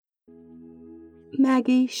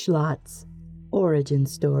Maggie Schlotz, Origin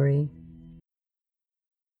Story.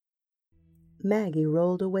 Maggie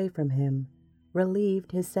rolled away from him,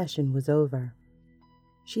 relieved his session was over.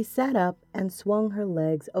 She sat up and swung her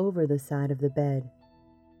legs over the side of the bed.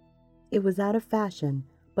 It was out of fashion,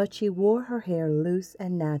 but she wore her hair loose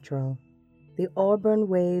and natural. The auburn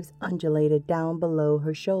waves undulated down below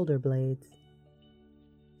her shoulder blades.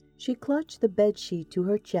 She clutched the bedsheet to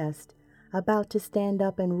her chest, about to stand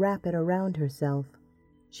up and wrap it around herself.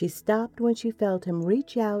 She stopped when she felt him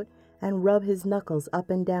reach out and rub his knuckles up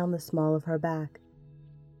and down the small of her back.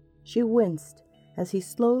 She winced as he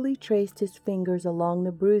slowly traced his fingers along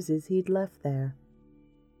the bruises he'd left there.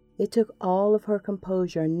 It took all of her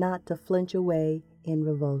composure not to flinch away in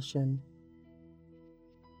revulsion.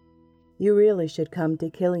 "You really should come to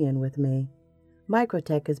Killian with me.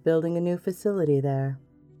 Microtech is building a new facility there.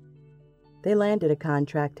 They landed a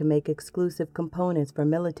contract to make exclusive components for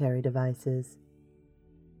military devices."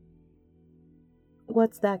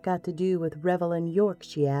 "What's that got to do with Revel and York?"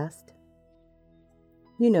 she asked.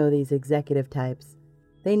 "You know these executive types.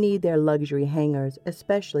 They need their luxury hangars,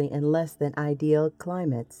 especially in less than ideal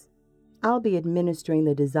climates. I'll be administering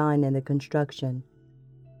the design and the construction."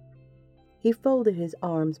 He folded his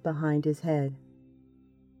arms behind his head.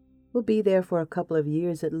 "We'll be there for a couple of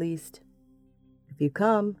years at least. If you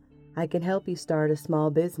come, I can help you start a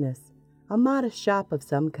small business, a modest shop of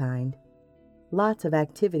some kind. Lots of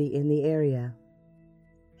activity in the area."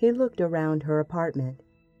 He looked around her apartment.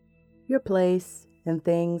 "Your place and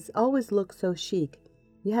things always look so chic.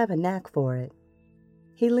 You have a knack for it."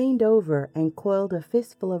 He leaned over and coiled a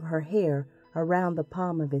fistful of her hair around the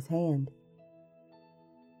palm of his hand.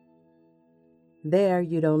 "There,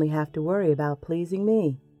 you'd only have to worry about pleasing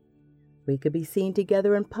me. We could be seen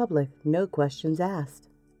together in public, no questions asked."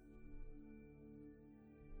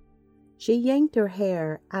 She yanked her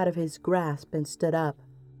hair out of his grasp and stood up.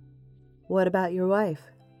 "What about your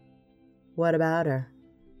wife?" "What about her?"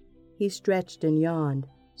 He stretched and yawned.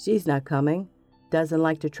 "She's not coming. Doesn't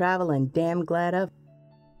like to travel and damn glad of it."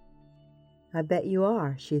 "I bet you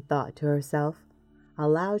are," she thought to herself.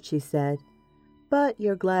 Aloud she said, "But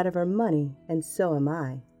you're glad of her money, and so am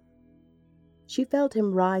I." She felt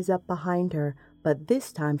him rise up behind her, but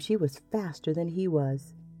this time she was faster than he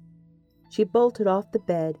was. She bolted off the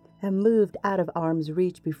bed and moved out of arm's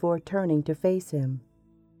reach before turning to face him.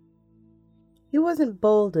 He wasn't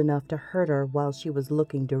bold enough to hurt her while she was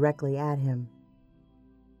looking directly at him.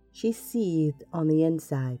 She seethed on the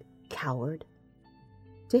inside. Coward.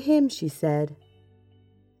 To him she said,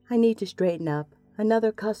 "I need to straighten up.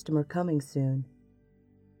 Another customer coming soon."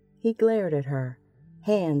 He glared at her,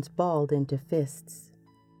 hands balled into fists.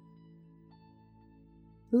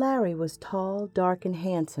 Larry was tall, dark, and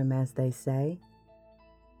handsome, as they say.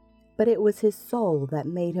 But it was his soul that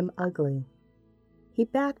made him ugly. He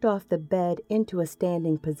backed off the bed into a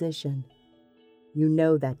standing position. "You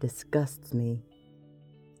know that disgusts me."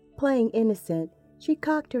 Playing innocent, she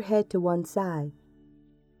cocked her head to one side.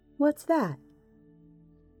 "What's that?"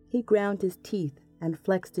 He ground his teeth and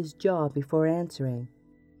flexed his jaw before answering.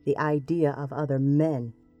 "The idea of other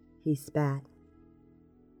men," he spat.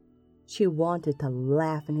 She wanted to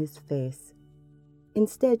laugh in his face.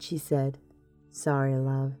 Instead she said, "Sorry,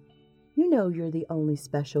 love. You know you're the only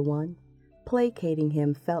special one." Placating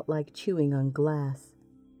him felt like chewing on glass.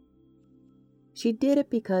 She did it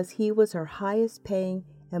because he was her highest paying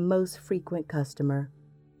and most frequent customer.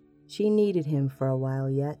 She needed him for a while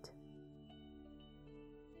yet.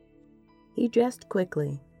 He dressed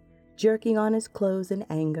quickly, jerking on his clothes in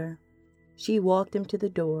anger. She walked him to the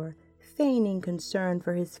door, feigning concern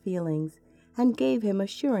for his feelings, and gave him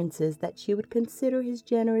assurances that she would consider his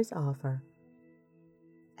generous offer.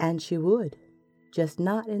 And she would, just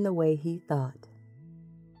not in the way he thought.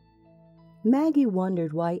 Maggie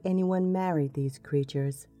wondered why anyone married these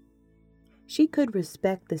creatures. She could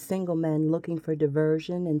respect the single men looking for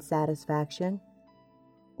diversion and satisfaction,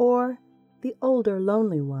 or the older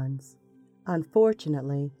lonely ones.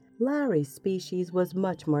 Unfortunately, Larry's species was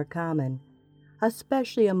much more common,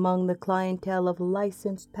 especially among the clientele of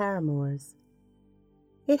licensed paramours.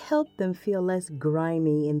 It helped them feel less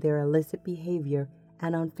grimy in their illicit behavior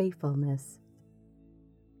and unfaithfulness.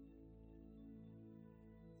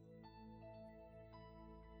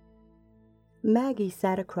 Maggie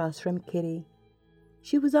sat across from Kitty.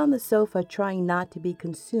 She was on the sofa trying not to be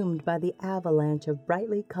consumed by the avalanche of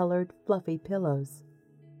brightly colored, fluffy pillows.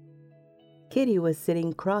 Kitty was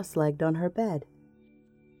sitting cross-legged on her bed.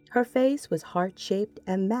 Her face was heart-shaped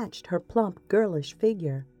and matched her plump, girlish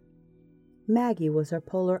figure. Maggie was her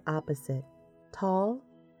polar opposite, tall,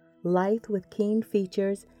 lithe with keen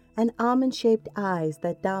features and almond-shaped eyes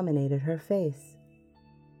that dominated her face.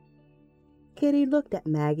 Kitty looked at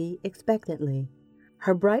Maggie expectantly,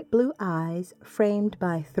 her bright blue eyes framed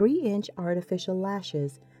by 3-inch artificial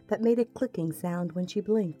lashes that made a clicking sound when she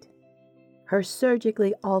blinked. Her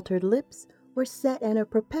surgically altered lips were set in a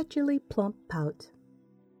perpetually plump pout.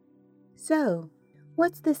 "So,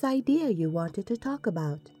 what's this idea you wanted to talk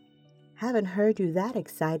about? Haven't heard you that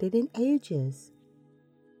excited in ages."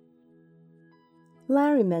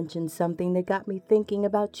 "Larry mentioned something that got me thinking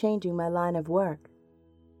about changing my line of work."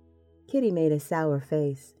 Kitty made a sour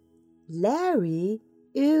face. "Larry?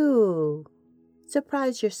 Ew.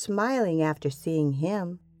 Surprised you're smiling after seeing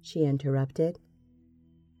him," she interrupted.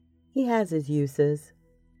 "He has his uses."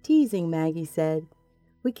 Teasing, Maggie said,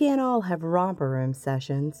 "We can't all have romper room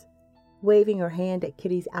sessions." Waving her hand at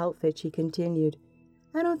Kitty's outfit, she continued,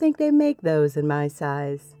 "I don't think they make those in my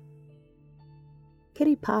size."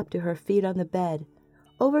 Kitty popped to her feet on the bed,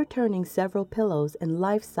 overturning several pillows and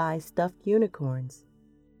life-size stuffed unicorns.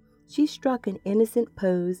 She struck an innocent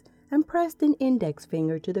pose and pressed an index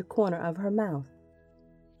finger to the corner of her mouth.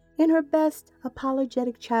 In her best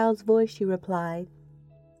apologetic child's voice, she replied,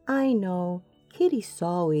 "I know, Kitty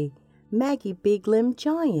sorry, Maggie big limb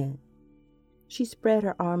giant." She spread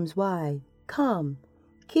her arms wide. "Come,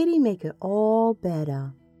 Kitty make it all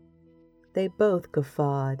better." They both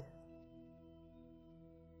guffawed.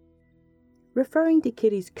 Referring to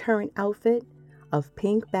Kitty's current outfit of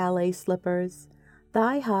pink ballet slippers,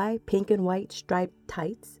 thigh-high pink and white striped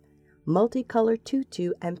tights, multicolored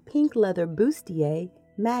tutu, and pink leather bustier,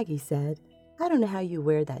 Maggie said, "I don't know how you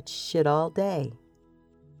wear that shit all day."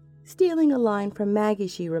 Stealing a line from Maggie,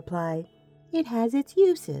 she replied, "It has its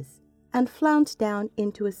uses," and flounced down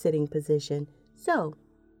into a sitting position. "So,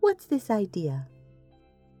 what's this idea?"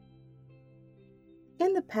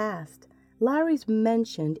 In the past, Larry's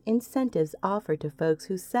mentioned incentives offered to folks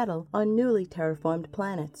who settle on newly terraformed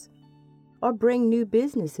planets or bring new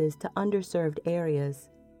businesses to underserved areas.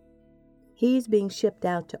 He's being shipped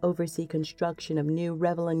out to oversee construction of new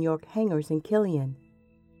Revelin York hangars in Killian.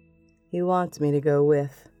 He wants me to go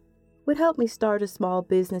with. Would help me start a small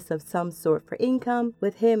business of some sort for income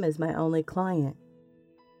with him as my only client.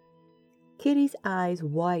 Kitty's eyes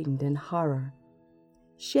widened in horror.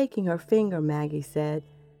 Shaking her finger, Maggie said,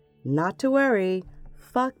 "Not to worry.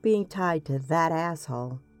 Fuck being tied to that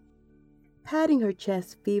asshole." Patting her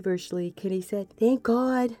chest feverishly, Kitty said, "Thank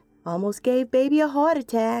God. Almost gave baby a heart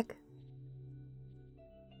attack."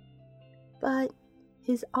 But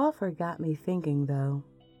his offer got me thinking, though.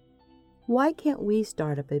 Why can't we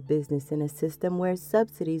start up a business in a system where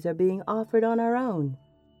subsidies are being offered on our own?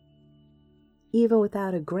 Even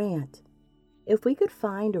without a grant, if we could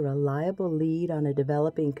find a reliable lead on a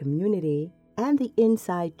developing community and the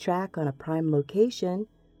inside track on a prime location,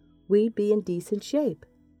 we'd be in decent shape.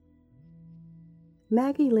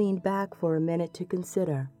 Maggie leaned back for a minute to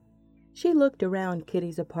consider. She looked around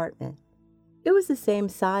Kitty's apartment. It was the same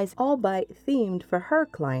size, albeit themed for her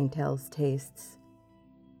clientele's tastes.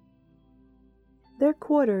 Their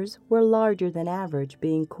quarters were larger than average,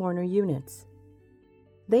 being corner units.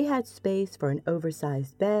 They had space for an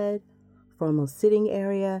oversized bed, formal sitting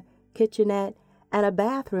area, kitchenette, and a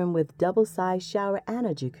bathroom with double-sized shower and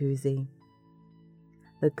a jacuzzi.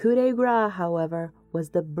 The coup de grace, however,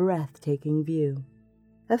 was the breathtaking view,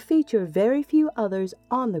 a feature very few others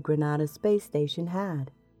on the Granada space station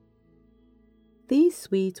had. These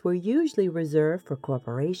suites were usually reserved for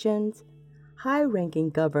corporations,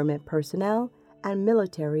 high-ranking government personnel, and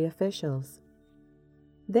military officials.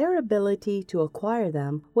 Their ability to acquire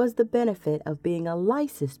them was the benefit of being a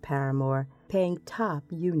licensed paramour paying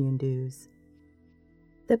top union dues.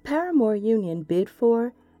 The paramour union bid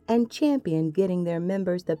for and championed getting their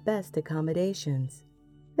members the best accommodations.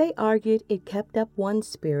 They argued it kept up one's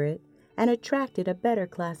spirit and attracted a better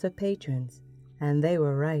class of patrons, and they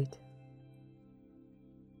were right.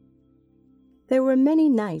 There were many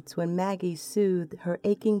nights when Maggie soothed her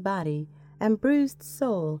aching body and bruised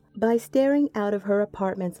soul by staring out of her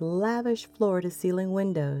apartment's lavish floor-to-ceiling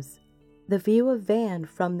windows. The view of Van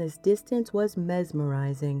from this distance was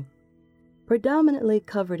mesmerizing. Predominantly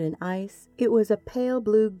covered in ice, it was a pale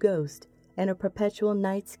blue ghost in a perpetual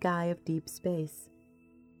night sky of deep space.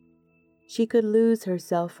 She could lose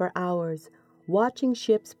herself for hours, watching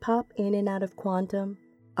ships pop in and out of Quantum,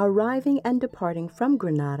 arriving and departing from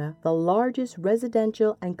Granada, the largest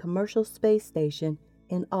residential and commercial space station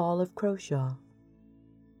in all of Croshaw.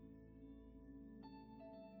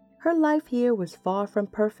 Her life here was far from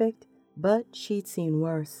perfect, but she'd seen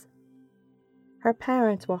worse. Her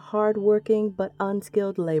parents were hard-working but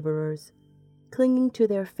unskilled laborers. Clinging to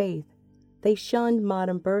their faith, they shunned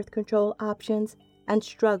modern birth control options and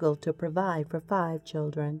struggled to provide for 5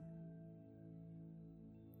 children.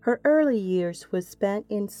 Her early years was spent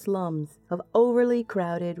in slums of overly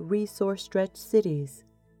crowded, resource-stretched cities.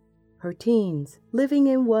 Her teens, living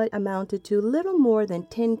in what amounted to little more than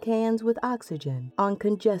tin cans with oxygen on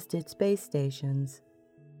congested space stations.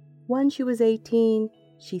 When she was 18,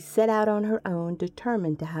 she set out on her own,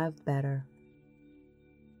 determined to have better.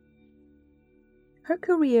 Her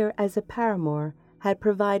career as a paramour had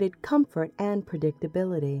provided comfort and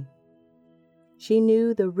predictability. She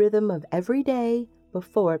knew the rhythm of every day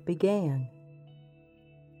before it began.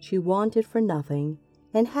 She wanted for nothing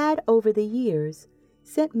and had, over the years,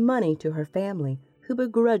 sent money to her family, who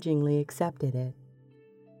begrudgingly accepted it.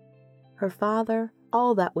 Her father,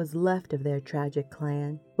 all that was left of their tragic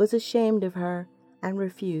clan, was ashamed of her and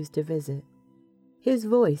refused to visit. His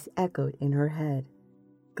voice echoed in her head.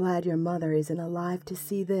 "Glad your mother isn't alive to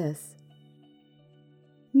see this."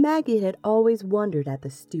 Maggie had always wondered at the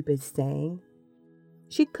stupid saying.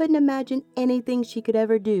 She couldn't imagine anything she could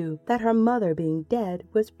ever do that her mother being dead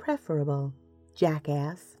was preferable.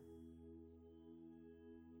 Jackass.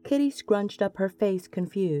 Kitty scrunched up her face,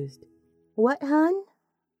 confused. "What, hun?"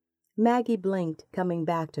 Maggie blinked, coming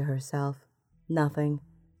back to herself. "Nothing.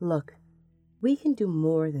 Look, we can do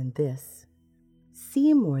more than this.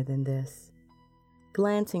 See more than this.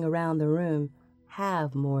 Glancing around the room,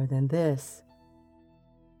 have more than this."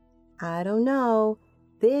 "I don't know.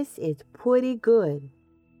 This is pretty good."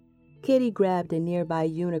 Kitty grabbed a nearby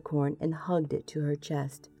unicorn and hugged it to her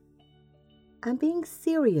chest. "I'm being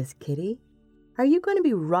serious, Kitty. Are you going to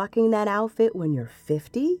be rocking that outfit when you're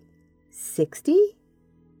 50? 60?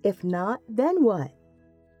 If not, then what?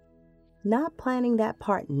 Not planning that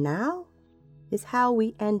part now is how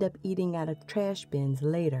we end up eating out of trash bins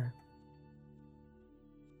later."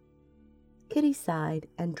 Kitty sighed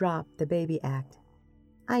and dropped the baby act.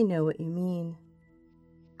 "I know what you mean.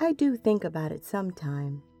 I do think about it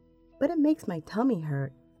sometime, but it makes my tummy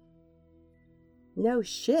hurt." "No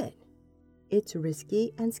shit. It's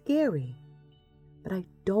risky and scary. But I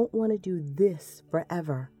don't want to do this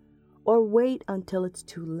forever, or wait until it's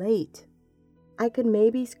too late. I could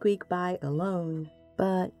maybe squeak by alone,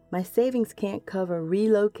 but my savings can't cover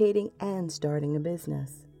relocating and starting a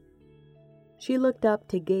business." She looked up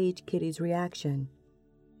to gauge Kitty's reaction.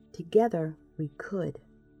 "Together, we could.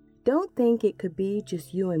 Don't think it could be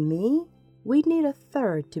just you and me. We'd need a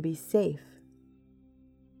third to be safe."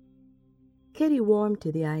 Kitty warmed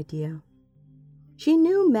to the idea. She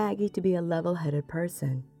knew Maggie to be a level-headed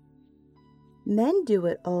person. "Men do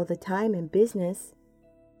it all the time in business.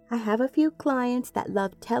 I have a few clients that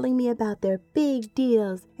love telling me about their big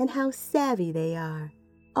deals and how savvy they are,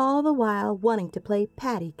 all the while wanting to play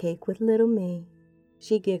patty cake with little me."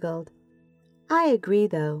 She giggled. "I agree,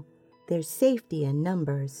 though. There's safety in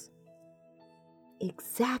numbers."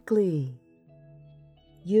 "Exactly.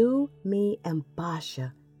 You, me, and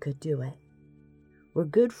Basha could do it. We're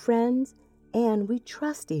good friends, and we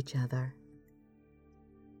trust each other."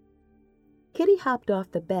 Kitty hopped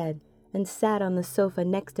off the bed and sat on the sofa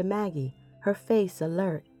next to Maggie, her face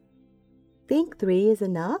alert. "Think 3 is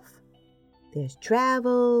enough? There's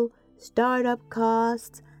travel, startup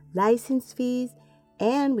costs, license fees,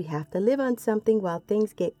 and we have to live on something while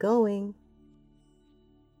things get going."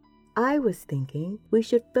 "I was thinking we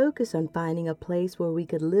should focus on finding a place where we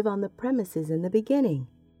could live on the premises in the beginning.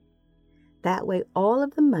 That way all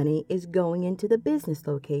of the money is going into the business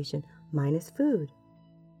location, minus food."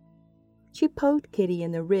 She poked Kitty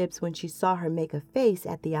in the ribs when she saw her make a face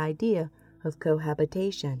at the idea of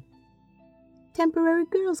cohabitation. "Temporary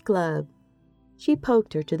girls' club." She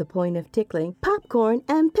poked her to the point of tickling. "Popcorn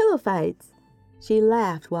and pillow fights." She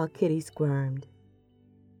laughed while Kitty squirmed.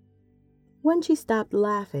 When she stopped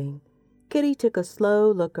laughing, Kitty took a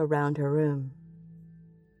slow look around her room.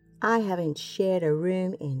 "I haven't shared a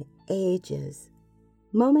room in ages."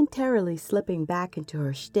 Momentarily slipping back into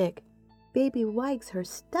her shtick, Baby likes her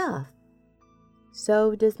stuff.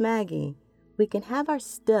 "So does Maggie. We can have our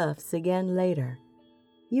stuffs again later.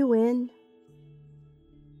 You in?"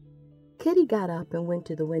 Kitty got up and went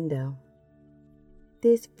to the window.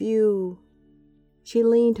 "This view." She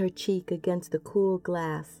leaned her cheek against the cool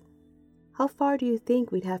glass. "How far do you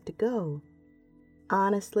think we'd have to go?"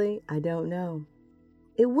 "Honestly, I don't know.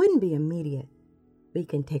 It wouldn't be immediate. We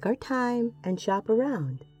can take our time and shop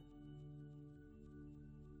around."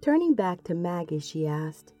 Turning back to Maggie, she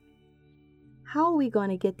asked, "How are we going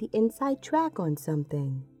to get the inside track on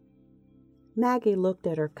something?" Maggie looked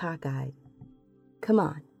at her cockeyed. "Come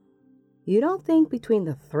on. You don't think between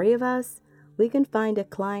the 3 of us we can find a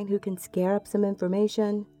client who can scare up some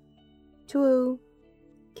information?" "True."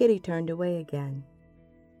 Kitty turned away again.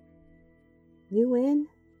 "You in?"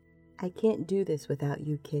 "I can't do this without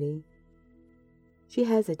you, Kitty." She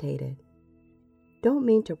hesitated. Don't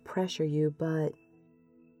mean to pressure you, but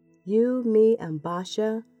you, me, and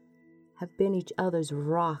Basha have been each other's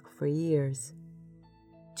rock for years.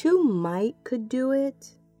 2 might could do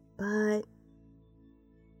it, but...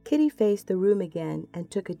 Kitty faced the room again and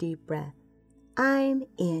took a deep breath. I'm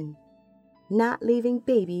in. Not leaving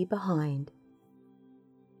baby behind.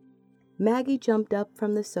 Maggie jumped up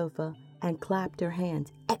from the sofa and clapped her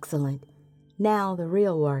hands. Excellent. Now the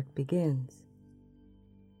real work begins.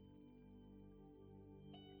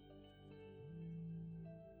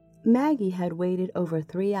 Maggie had waited over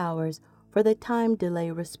 3 hours for the time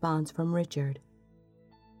delay response from Richard.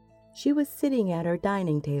 She was sitting at her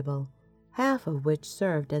dining table, half of which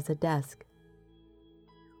served as a desk.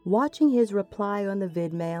 Watching his reply on the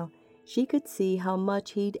vidmail, she could see how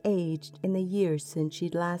much he'd aged in the years since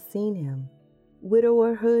she'd last seen him.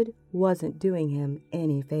 Widowerhood wasn't doing him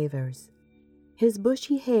any favors. His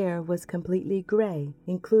bushy hair was completely gray,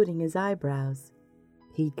 including his eyebrows.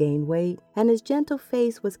 He'd gained weight, and his gentle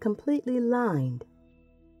face was completely lined.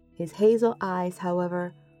 His hazel eyes,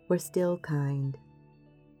 however, were still kind.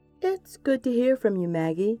 It's good to hear from you,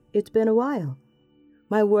 Maggie. It's been a while.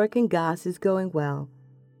 My work in Goss is going well.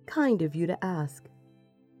 Kind of you to ask.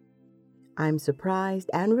 I'm surprised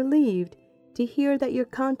and relieved to hear that you're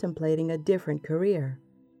contemplating a different career.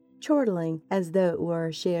 Chortling as though it were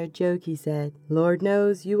a shared joke, he said, Lord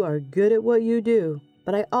knows you are good at what you do,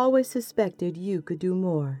 but I always suspected you could do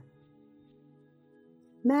more.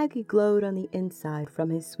 Maggie glowed on the inside from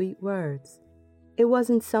his sweet words. It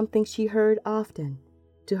wasn't something she heard often.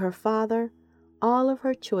 To her father, all of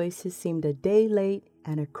her choices seemed a day late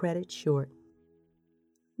and a credit short.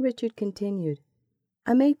 Richard continued,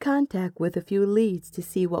 I made contact with a few leads to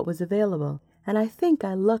see what was available, and I think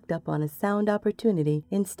I lucked up on a sound opportunity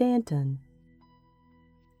in Stanton.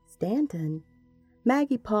 Stanton?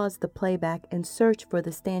 Maggie paused the playback and searched for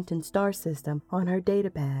the Stanton star system on her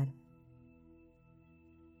datapad.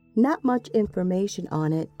 Not much information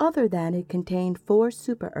on it other than it contained 4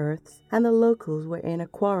 super-Earths and the locals were in a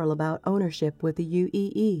quarrel about ownership with the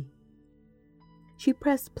UEE. She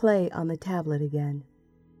pressed play on the tablet again.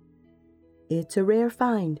 It's a rare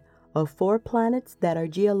find of 4 planets that are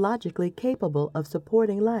geologically capable of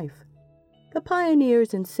supporting life. The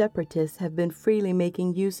pioneers and separatists have been freely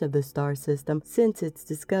making use of the star system since its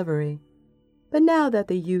discovery. But now that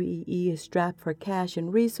the UEE is strapped for cash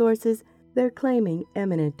and resources, they're claiming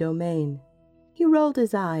eminent domain. He rolled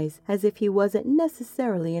his eyes as if he wasn't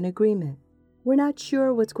necessarily in agreement. We're not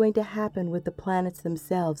sure what's going to happen with the planets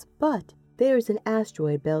themselves, but there's an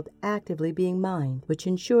asteroid belt actively being mined, which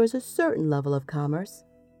ensures a certain level of commerce.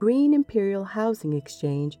 Green Imperial Housing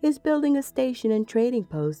Exchange is building a station and trading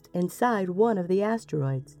post inside one of the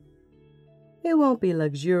asteroids. It won't be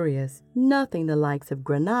luxurious, nothing the likes of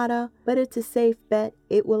Granada, but it's a safe bet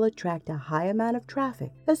it will attract a high amount of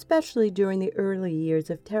traffic, especially during the early years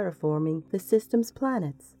of terraforming the system's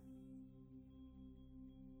planets.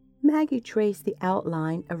 Maggie traced the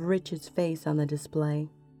outline of Richard's face on the display.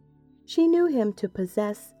 She knew him to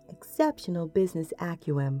possess exceptional business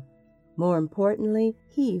acumen. More importantly,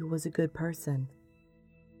 he was a good person.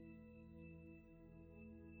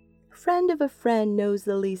 Friend of a friend knows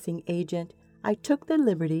the leasing agent. I took the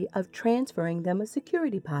liberty of transferring them a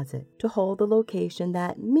security deposit to hold the location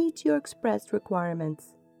that meets your express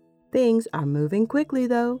requirements. Things are moving quickly,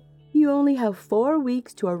 though. You only have 4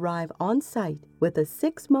 weeks to arrive on site with a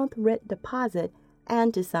 6-month rent deposit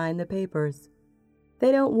and to sign the papers.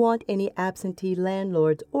 They don't want any absentee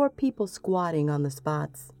landlords or people squatting on the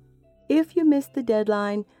spots. If you miss the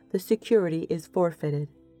deadline, the security is forfeited.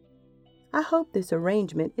 I hope this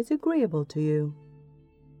arrangement is agreeable to you.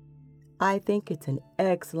 I think it's an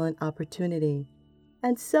excellent opportunity,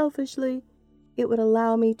 and selfishly, it would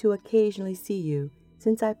allow me to occasionally see you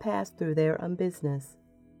since I pass through there on business.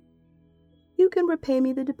 You can repay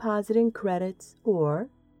me the deposit in credits, or,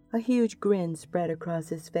 a huge grin spread across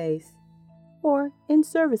his face, or in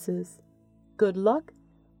services. Good luck.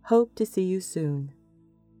 Hope to see you soon.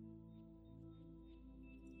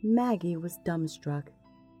 Maggie was dumbstruck.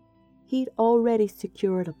 He'd already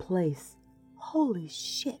secured a place. Holy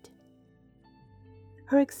shit!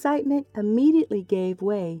 Her excitement immediately gave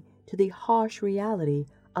way to the harsh reality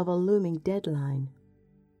of a looming deadline.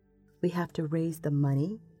 We have to raise the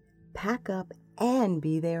money, pack up, and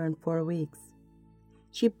be there in 4 weeks.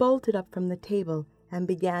 She bolted up from the table and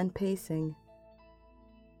began pacing.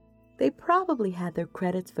 They probably had their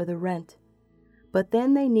credits for the rent, but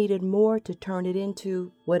then they needed more to turn it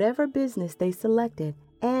into whatever business they selected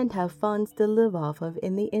and have funds to live off of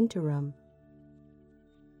in the interim.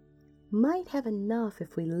 Might have enough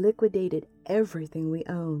if we liquidated everything we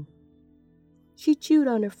own. She chewed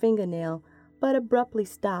on her fingernail, but abruptly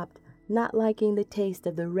stopped, not liking the taste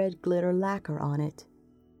of the red glitter lacquer on it.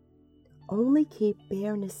 Only keep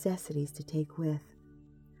bare necessities to take with.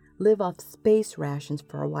 Live off space rations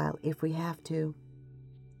for a while if we have to.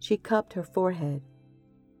 She cupped her forehead.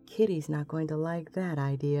 Kitty's not going to like that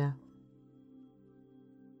idea.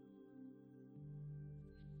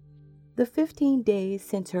 The 15 days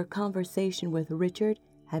since her conversation with Richard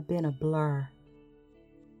had been a blur.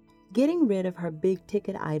 Getting rid of her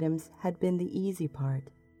big-ticket items had been the easy part.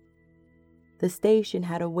 The station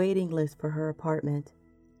had a waiting list for her apartment.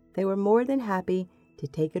 They were more than happy to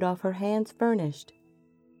take it off her hands furnished.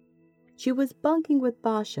 She was bunking with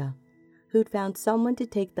Basha, who'd found someone to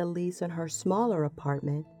take the lease on her smaller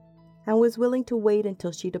apartment and was willing to wait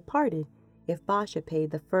until she departed if Basha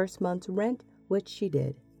paid the first month's rent, which she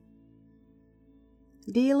did.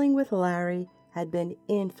 Dealing with Larry had been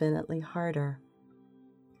infinitely harder.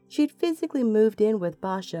 She'd physically moved in with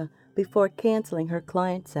Basha before canceling her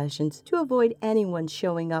client sessions to avoid anyone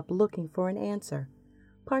showing up looking for an answer,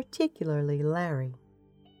 particularly Larry.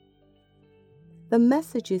 The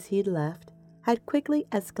messages he'd left had quickly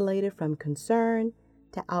escalated from concern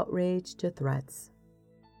to outrage to threats.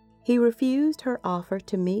 He refused her offer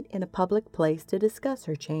to meet in a public place to discuss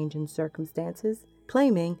her change in circumstances,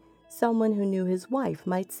 claiming someone who knew his wife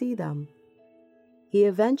might see them. He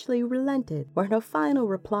eventually relented when her final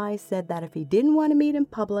reply said that if he didn't want to meet in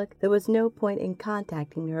public, there was no point in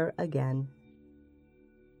contacting her again.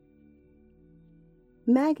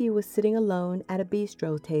 Maggie was sitting alone at a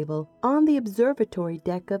bistro table on the observatory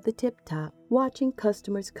deck of the Tip Top, watching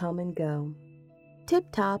customers come and go.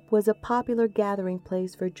 Tip Top was a popular gathering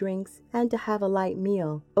place for drinks and to have a light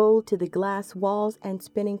meal, owed to the glass walls and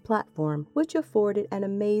spinning platform, which afforded an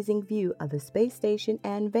amazing view of the space station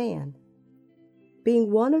and van.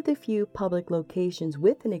 Being one of the few public locations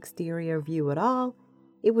with an exterior view at all,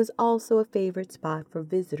 it was also a favorite spot for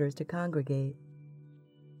visitors to congregate.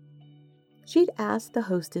 She'd asked the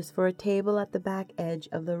hostess for a table at the back edge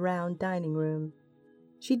of the round dining room.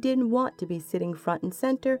 She didn't want to be sitting front and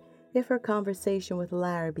center if her conversation with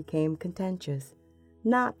Larry became contentious.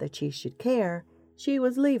 Not that she should care, she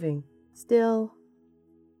was leaving. Still,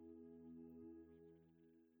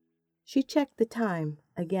 she checked the time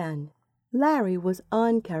again. Larry was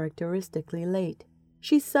uncharacteristically late.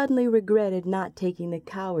 She suddenly regretted not taking the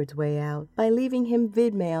coward's way out by leaving him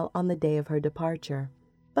vidmail on the day of her departure.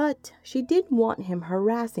 But she didn't want him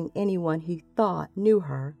harassing anyone he thought knew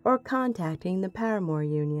her or contacting the Paramore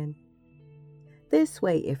Union. This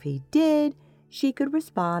way, if he did, she could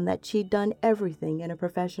respond that she'd done everything in a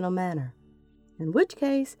professional manner, in which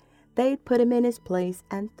case they'd put him in his place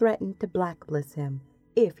and threaten to blacklist him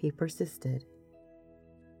if he persisted.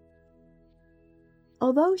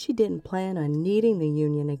 Although she didn't plan on needing the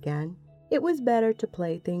union again, it was better to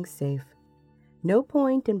play things safe. No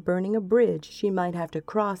point in burning a bridge she might have to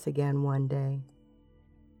cross again one day.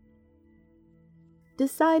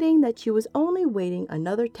 Deciding that she was only waiting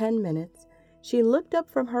another 10 minutes, she looked up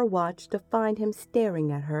from her watch to find him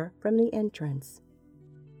staring at her from the entrance.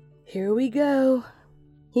 "Here we go."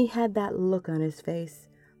 He had that look on his face,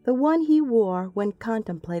 the one he wore when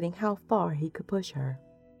contemplating how far he could push her.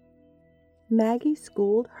 Maggie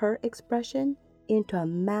schooled her expression into a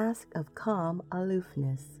mask of calm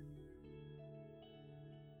aloofness.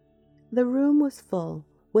 The room was full,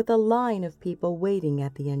 with a line of people waiting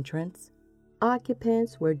at the entrance.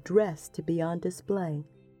 Occupants were dressed to be on display.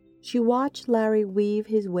 She watched Larry weave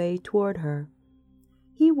his way toward her.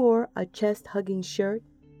 He wore a chest-hugging shirt,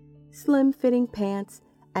 slim-fitting pants,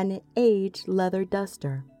 and an aged leather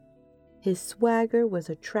duster. His swagger was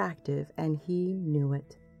attractive, and he knew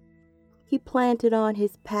it. He planted on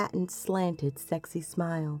his patent slanted, sexy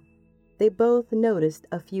smile. They both noticed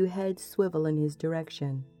a few heads swivel in his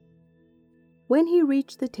direction. When he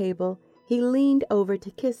reached the table, he leaned over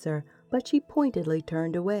to kiss her, but she pointedly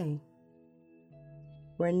turned away.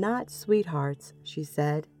 "We're not sweethearts," she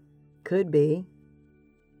said. "Could be."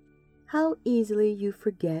 "How easily you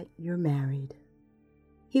forget you're married."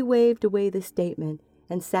 He waved away the statement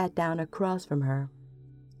and sat down across from her.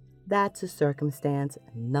 "That's a circumstance,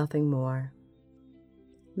 nothing more."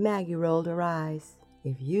 Maggie rolled her eyes.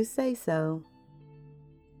 "If you say so."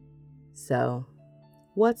 "So,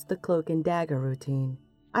 what's the cloak and dagger routine?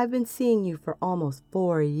 I've been seeing you for almost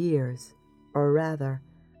 4 years. Or rather,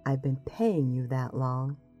 I've been paying you that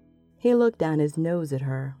long." He looked down his nose at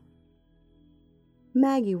her.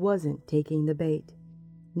 Maggie wasn't taking the bait,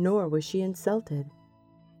 nor was she insulted.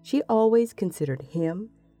 She always considered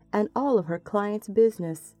him and all of her clients'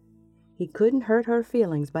 business. He couldn't hurt her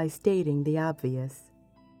feelings by stating the obvious.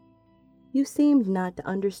 You seemed not to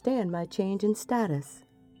understand my change in status.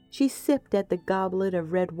 She sipped at the goblet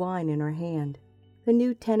of red wine in her hand. The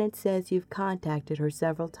new tenant says you've contacted her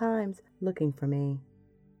several times looking for me.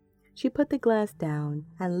 She put the glass down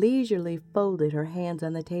and leisurely folded her hands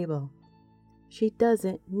on the table. She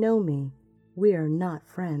doesn't know me. We're not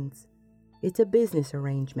friends. It's a business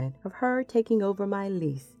arrangement of her taking over my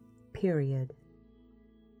lease, period.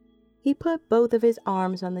 He put both of his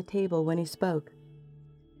arms on the table when he spoke.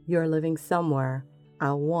 You're living somewhere.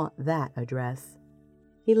 I'll want that address.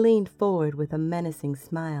 He leaned forward with a menacing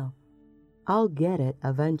smile. I'll get it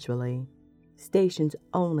eventually. Station's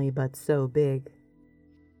only but so big.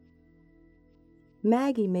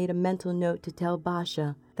 Maggie made a mental note to tell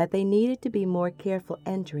Basha that they needed to be more careful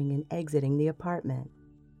entering and exiting the apartment.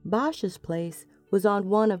 Basha's place was on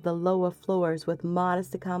one of the lower floors with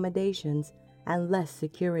modest accommodations and less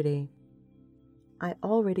security. I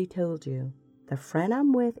already told you, the friend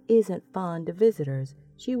I'm with isn't fond of visitors.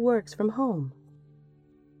 She works from home.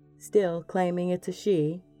 Still claiming it's a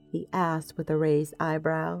she? He asked with a raised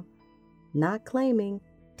eyebrow. Not claiming,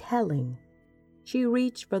 telling. She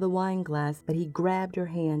reached for the wine glass, but he grabbed her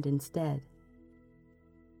hand instead.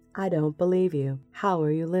 I don't believe you. How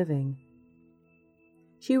are you living?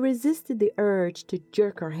 She resisted the urge to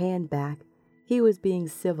jerk her hand back. He was being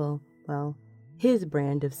civil. Well, his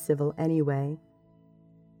brand of civil anyway.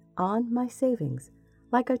 On my savings.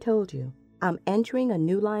 Like I told you, I'm entering a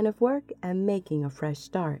new line of work and making a fresh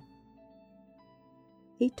start.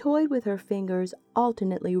 He toyed with her fingers,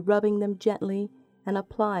 alternately rubbing them gently and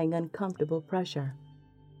applying uncomfortable pressure.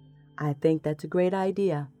 I think that's a great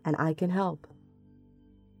idea, and I can help.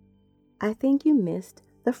 I think you missed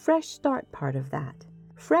the fresh start part of that.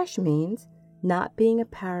 Fresh means not being a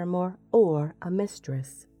paramour or a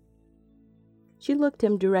mistress. She looked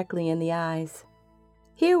him directly in the eyes.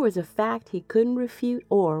 Here was a fact he couldn't refute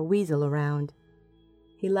or weasel around.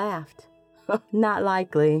 He laughed. Not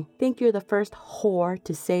likely. Think you're the first whore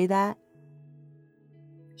to say that?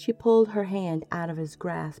 She pulled her hand out of his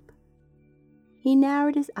grasp. He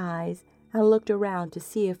narrowed his eyes and looked around to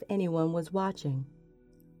see if anyone was watching.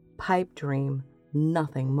 Pipe dream,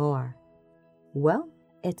 nothing more. Well,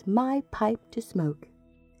 it's my pipe to smoke.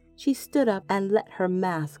 She stood up and let her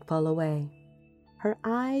mask fall away. Her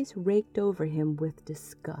eyes raked over him with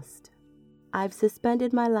disgust. I've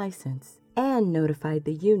suspended my license and notified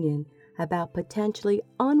the union about potentially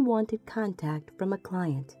unwanted contact from a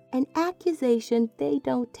client, an accusation they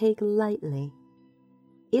don't take lightly.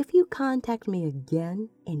 If you contact me again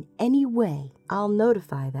in any way, I'll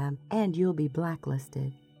notify them and you'll be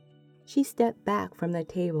blacklisted. She stepped back from the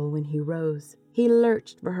table when he rose. He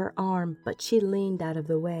lurched for her arm, but she leaned out of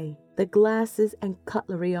the way. The glasses and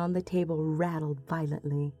cutlery on the table rattled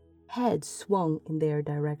violently. Heads swung in their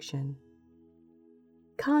direction.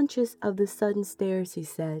 Conscious of the sudden stares, he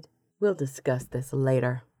said, We'll discuss this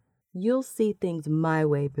later. You'll see things my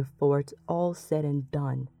way before it's all said and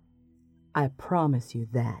done. I promise you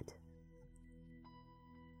that.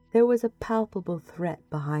 There was a palpable threat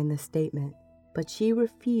behind the statement, but she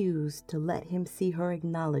refused to let him see her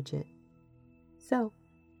acknowledge it. So,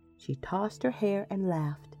 she tossed her hair and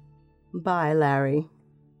laughed. Bye, Larry.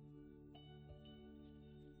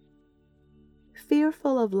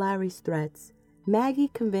 Fearful of Larry's threats, Maggie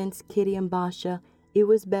convinced Kitty and Basha it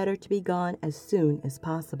was better to be gone as soon as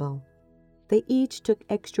possible. They each took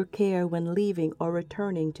extra care when leaving or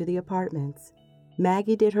returning to the apartments.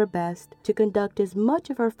 Maggie did her best to conduct as much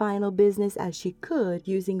of her final business as she could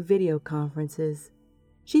using video conferences.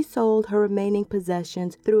 She sold her remaining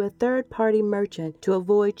possessions through a third-party merchant to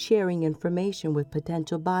avoid sharing information with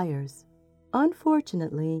potential buyers.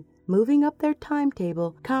 Unfortunately, moving up their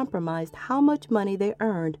timetable compromised how much money they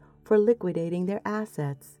earned for liquidating their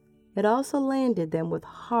assets. It also landed them with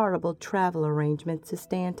horrible travel arrangements to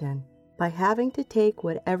Stanton by having to take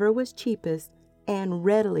whatever was cheapest and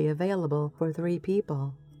readily available for 3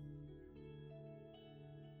 people.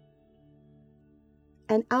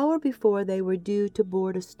 An hour before they were due to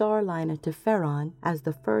board a Starliner to Ferron as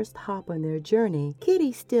the first hop on their journey,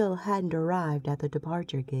 Kitty still hadn't arrived at the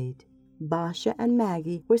departure gate. Basha and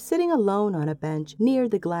Maggie were sitting alone on a bench near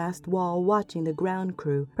the glassed wall watching the ground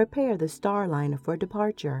crew prepare the Starliner for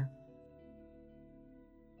departure.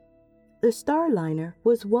 The Starliner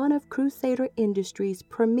was one of Crusader Industries'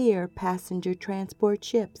 premier passenger transport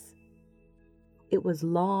ships. It was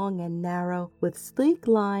long and narrow, with sleek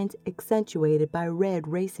lines accentuated by red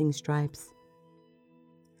racing stripes.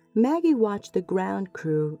 Maggie watched the ground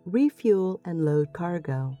crew refuel and load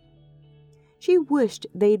cargo. She wished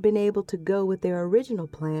they'd been able to go with their original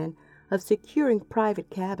plan of securing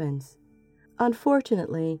private cabins.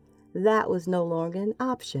 Unfortunately, that was no longer an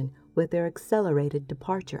option with their accelerated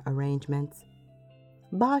departure arrangements.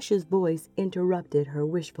 Basha's voice interrupted her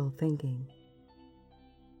wishful thinking.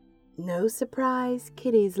 No surprise,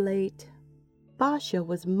 Kitty's late. Basha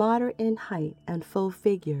was moderate in height and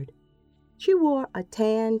full-figured. She wore a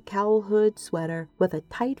tan cowl-hood sweater with a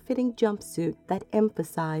tight-fitting jumpsuit that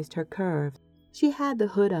emphasized her curves. She had the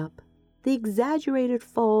hood up, the exaggerated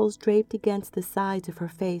folds draped against the sides of her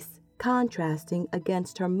face, contrasting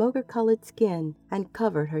against her mocha-colored skin, and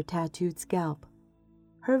covered her tattooed scalp.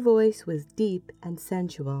 Her voice was deep and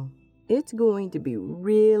sensual. It's going to be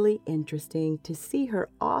really interesting to see her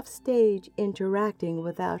off-stage interacting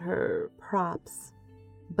without her props.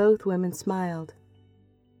 Both women smiled.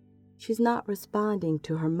 She's not responding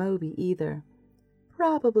to her Moby either.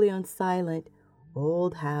 Probably on silent,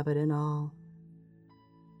 old habit and all.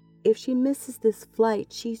 If she misses this flight,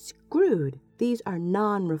 she's screwed. These are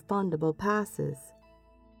non-refundable passes.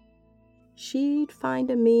 She'd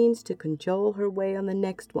find a means to cajole her way on the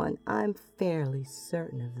next one. I'm fairly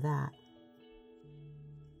certain of that.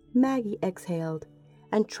 Maggie exhaled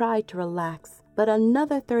and tried to relax, but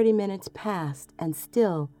another 30 minutes passed and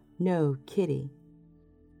still no Kitty.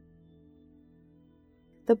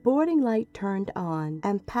 The boarding light turned on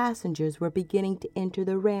and passengers were beginning to enter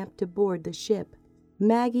the ramp to board the ship.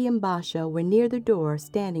 Maggie and Basha were near the door,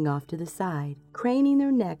 standing off to the side, craning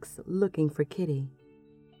their necks looking for Kitty.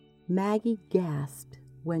 Maggie gasped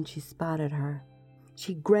when she spotted her.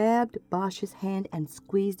 She grabbed Basha's hand and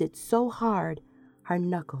squeezed it so hard her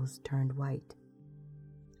knuckles turned white.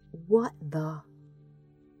 What the?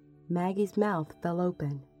 Maggie's mouth fell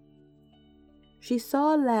open. She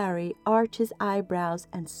saw Larry arch his eyebrows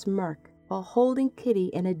and smirk while holding Kitty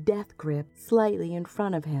in a death grip slightly in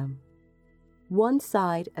front of him. One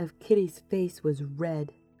side of Kitty's face was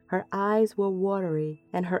red, her eyes were watery,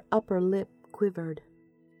 and her upper lip quivered.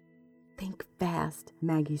 Think fast,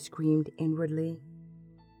 Maggie screamed inwardly.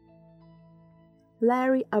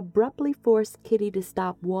 Larry abruptly forced Kitty to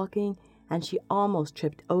stop walking, and she almost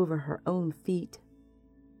tripped over her own feet.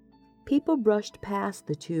 People brushed past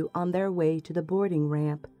the two on their way to the boarding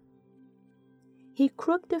ramp. He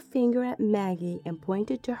crooked a finger at Maggie and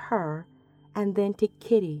pointed to her and then to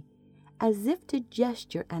Kitty, as if to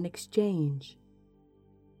gesture an exchange.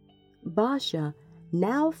 Basha,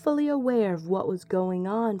 now fully aware of what was going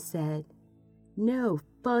on, said, "No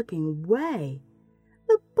fucking way!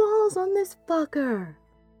 The balls on this fucker!"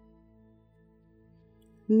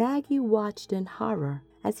 Maggie watched in horror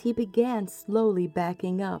as he began slowly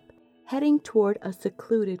backing up, heading toward a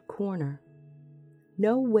secluded corner.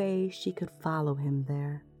 No way she could follow him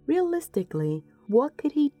there. Realistically, what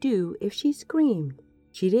could he do if she screamed?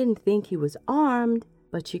 She didn't think he was armed,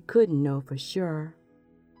 but she couldn't know for sure.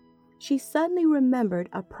 She suddenly remembered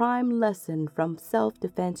a prime lesson from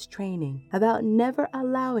self-defense training about never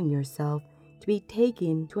allowing yourself to be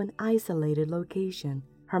taken to an isolated location.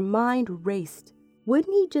 Her mind raced.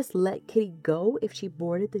 Wouldn't he just let Kitty go if she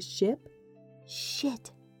boarded the ship?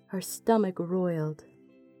 Shit! Her stomach roiled.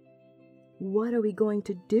 What are we going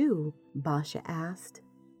to do? Basha asked.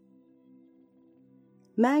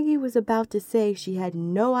 Maggie was about to say she had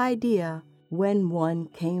no idea when one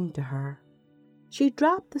came to her. She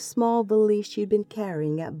dropped the small valise she'd been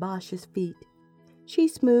carrying at Basha's feet. She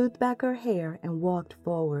smoothed back her hair and walked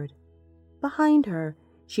forward. Behind her,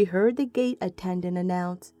 she heard the gate attendant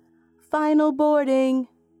announce, "Final boarding!"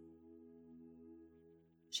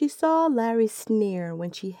 She saw Larry sneer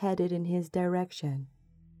when she headed in his direction.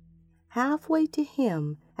 Halfway to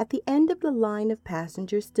him, at the end of the line of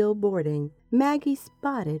passengers still boarding, Maggie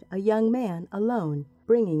spotted a young man alone,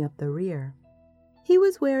 bringing up the rear. He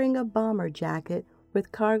was wearing a bomber jacket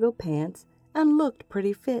with cargo pants and looked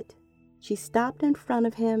pretty fit. She stopped in front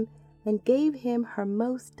of him and gave him her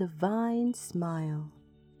most divine smile.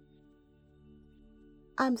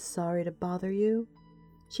 "I'm sorry to bother you."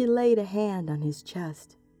 She laid a hand on his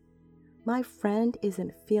chest. "My friend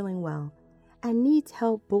isn't feeling well and needs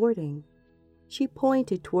help boarding." She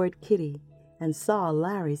pointed toward Kitty and saw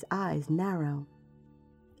Larry's eyes narrow.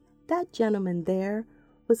 "That gentleman there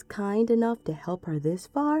was kind enough to help her this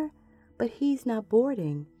far, but he's not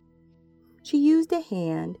boarding." She used a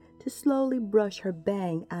hand to slowly brush her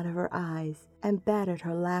bang out of her eyes and batted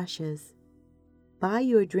her lashes. "Buy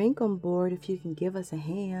you a drink on board if you can give us a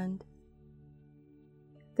hand."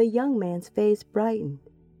 The young man's face brightened.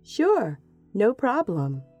 "Sure, no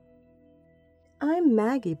problem." "I'm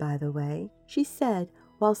Maggie, by the way," she said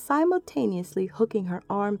while simultaneously hooking her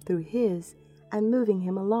arm through his and moving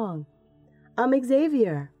him along. "I'm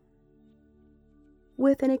Xavier."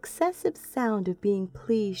 With an excessive sound of being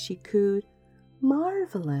pleased, she cooed,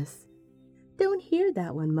 "Marvelous. Don't hear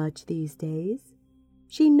that one much these days."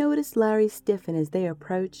 She noticed Larry stiffen as they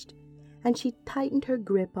approached, and she tightened her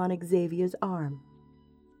grip on Xavier's arm.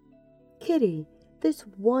 "Kitty, this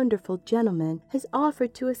wonderful gentleman has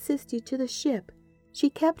offered to assist you to the ship." She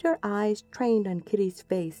kept her eyes trained on Kitty's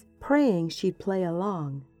face, praying she'd play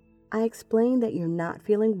along. "I explained that you're not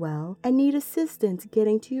feeling well and need assistance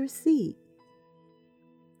getting to your seat."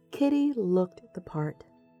 Kitty looked the part.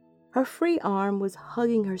 Her free arm was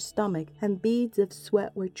hugging her stomach, and beads of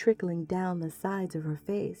sweat were trickling down the sides of her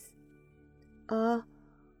face.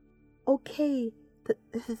 Okay,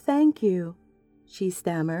 thank you," she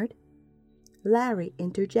stammered. Larry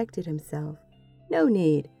interjected himself. "No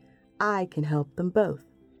need. I can help them both."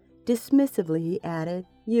 Dismissively he added,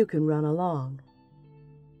 "You can run along."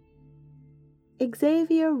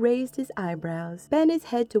 Xavier raised his eyebrows, bent his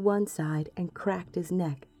head to one side, and cracked his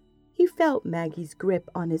neck. He felt Maggie's grip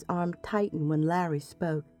on his arm tighten when Larry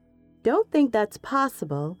spoke. "Don't think that's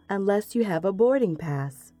possible unless you have a boarding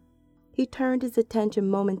pass." He turned his attention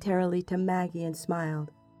momentarily to Maggie and smiled.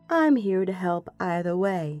 "I'm here to help either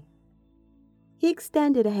way." He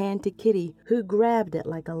extended a hand to Kitty, who grabbed it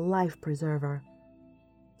like a life preserver.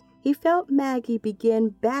 He felt Maggie begin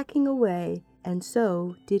backing away, and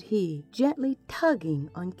so did he, gently tugging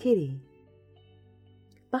on Kitty.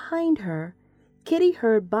 Behind her, Kitty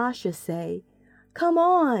heard Basha say, "Come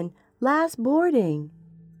on, last boarding,"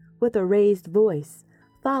 with a raised voice,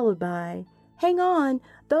 followed by, "Hang on,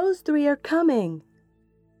 those three are coming."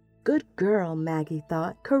 Good girl, Maggie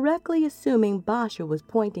thought, correctly assuming Basha was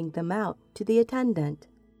pointing them out to the attendant.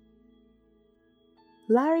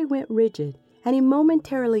 Larry went rigid, and he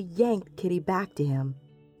momentarily yanked Kitty back to him.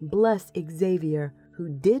 Bless Xavier, who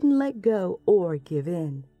didn't let go or give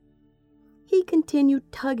in. He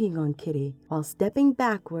continued tugging on Kitty while stepping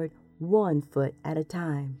backward 1 foot at a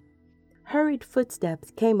time. Hurried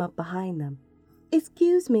footsteps came up behind them.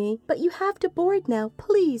 "Excuse me, but you have to board now.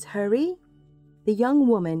 Please hurry," the young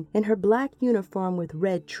woman in her black uniform with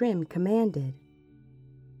red trim commanded.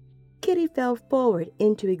 Kitty fell forward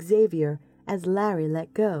into Xavier as Larry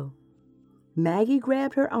let go. Maggie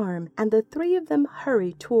grabbed her arm, and the three of them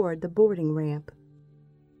hurried toward the boarding ramp.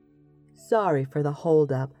 "Sorry for the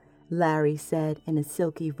holdup," Larry said in a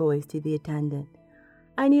silky voice to the attendant.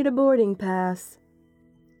 "I need a boarding pass."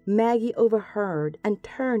 Maggie overheard and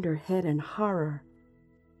turned her head in horror.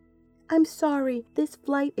 "I'm sorry, this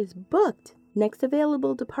flight is booked. Next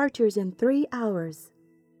available departure is in 3 hours.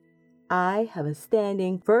 "I have a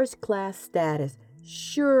standing first-class status.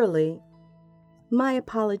 Surely—" "My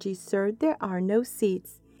apologies, sir. There are no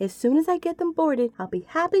seats. As soon as I get them boarded, I'll be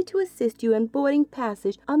happy to assist you in boarding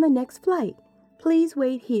passage on the next flight. Please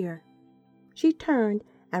wait here." She turned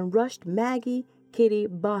and rushed Maggie, Kitty,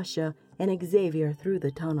 Basha, and Xavier through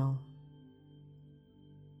the tunnel.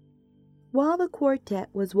 While the quartet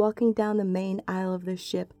was walking down the main aisle of the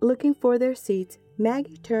ship, looking for their seats,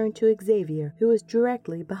 Maggie turned to Xavier, who was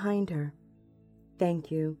directly behind her. "Thank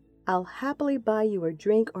you. I'll happily buy you a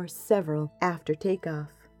drink or several after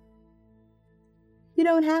takeoff." "You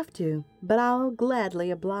don't have to, but I'll gladly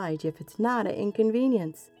oblige if it's not an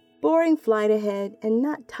inconvenience. Boring flight ahead and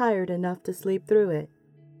not tired enough to sleep through it."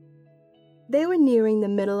 They were nearing the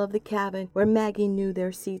middle of the cabin where Maggie knew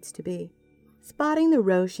their seats to be. Spotting the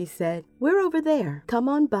row, she said, "We're over there. Come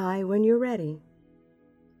on by when you're ready."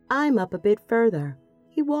 "I'm up a bit further."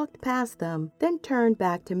 He walked past them, then turned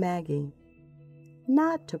back to Maggie.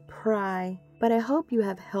 "Not to pry, but I hope you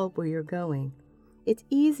have help where you're going. It's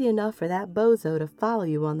easy enough for that bozo to follow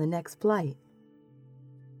you on the next flight."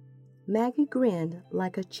 Maggie grinned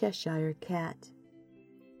like a Cheshire cat.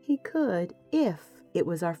 "He could if it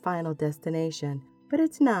was our final destination, but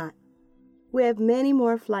it's not. We have many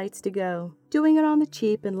more flights to go. Doing it on the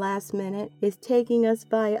cheap and last minute is taking us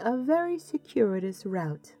via a very circuitous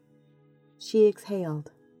route." She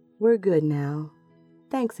exhaled. "We're good now.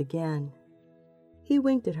 Thanks again." He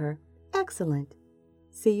winked at her. "Excellent.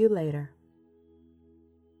 See you later."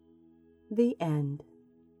 The end.